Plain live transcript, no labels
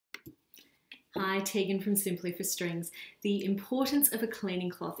Hi, Teegan from Simply for Strings. The importance of a cleaning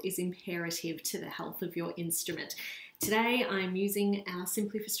cloth is imperative to the health of your instrument. Today I'm using our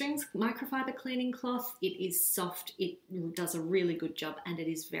Simply for Strings microfibre cleaning cloth. It is soft, it does a really good job, and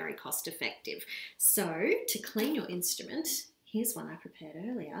it is very cost effective. So to clean your instrument, here's one I prepared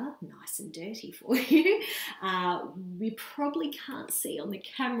earlier, nice and dirty for you. We probably can't see on the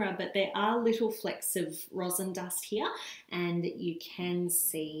camera, but there are little flecks of rosin dust here, and you can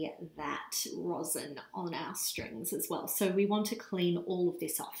see that rosin on our strings as well. So we want to clean all of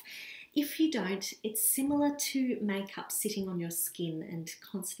this off. If you don't, it's similar to makeup sitting on your skin and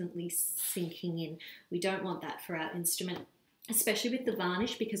constantly sinking in. We don't want that for our instrument, especially with the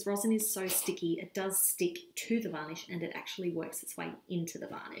varnish, because rosin is so sticky, it does stick to the varnish and it actually works its way into the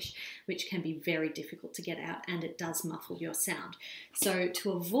varnish, which can be very difficult to get out, and it does muffle your sound. So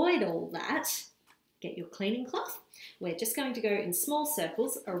to avoid all that, get your cleaning cloth. We're just going to go in small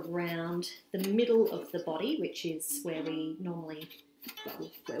circles around the middle of the body, which is where we normally,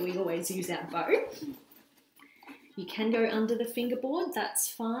 where we always use our bow. You can go under the fingerboard, that's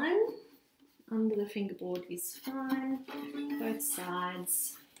fine. Under the fingerboard is fine, both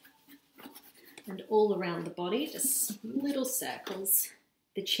sides, and all around the body, just little circles.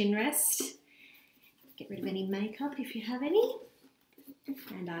 The chin rest, get rid of any makeup if you have any.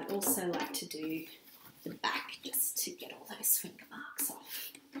 And I also like to do the back just to get all those finger marks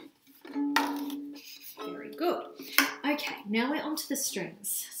off. Very good. Okay, now we're onto the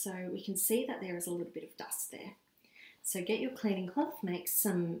strings. So we can see that there is a little bit of dust there. So get your cleaning cloth, make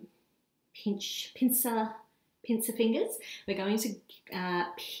some pincer fingers. We're going to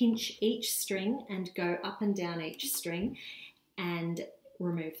pinch each string and go up and down each string and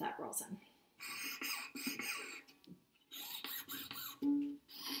remove that rosin.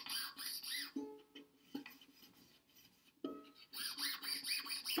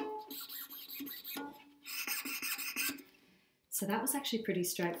 So that was actually pretty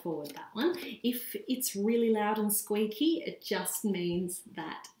straightforward, that one. If it's really loud and squeaky, it just means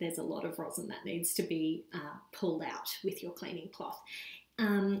that there's a lot of rosin that needs to be pulled out with your cleaning cloth.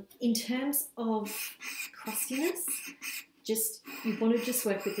 In terms of crustiness, you want to just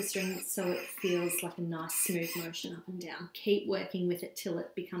work with the string so it feels like a nice smooth motion up and down. Keep working with it till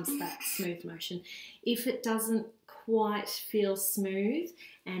it becomes that smooth motion. If it doesn't quite feel smooth,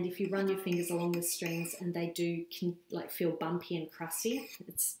 and if you run your fingers along the strings and they do feel bumpy and crusty,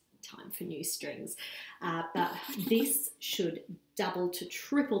 it's time for new strings. But this should double to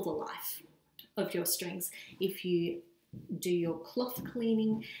triple the life of your strings if you do your cloth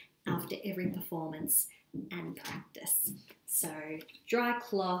cleaning after every performance and practice. So dry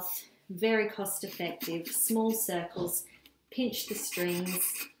cloth, very cost effective, small circles, pinch the strings,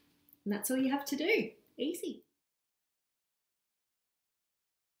 and that's all you have to do. Easy.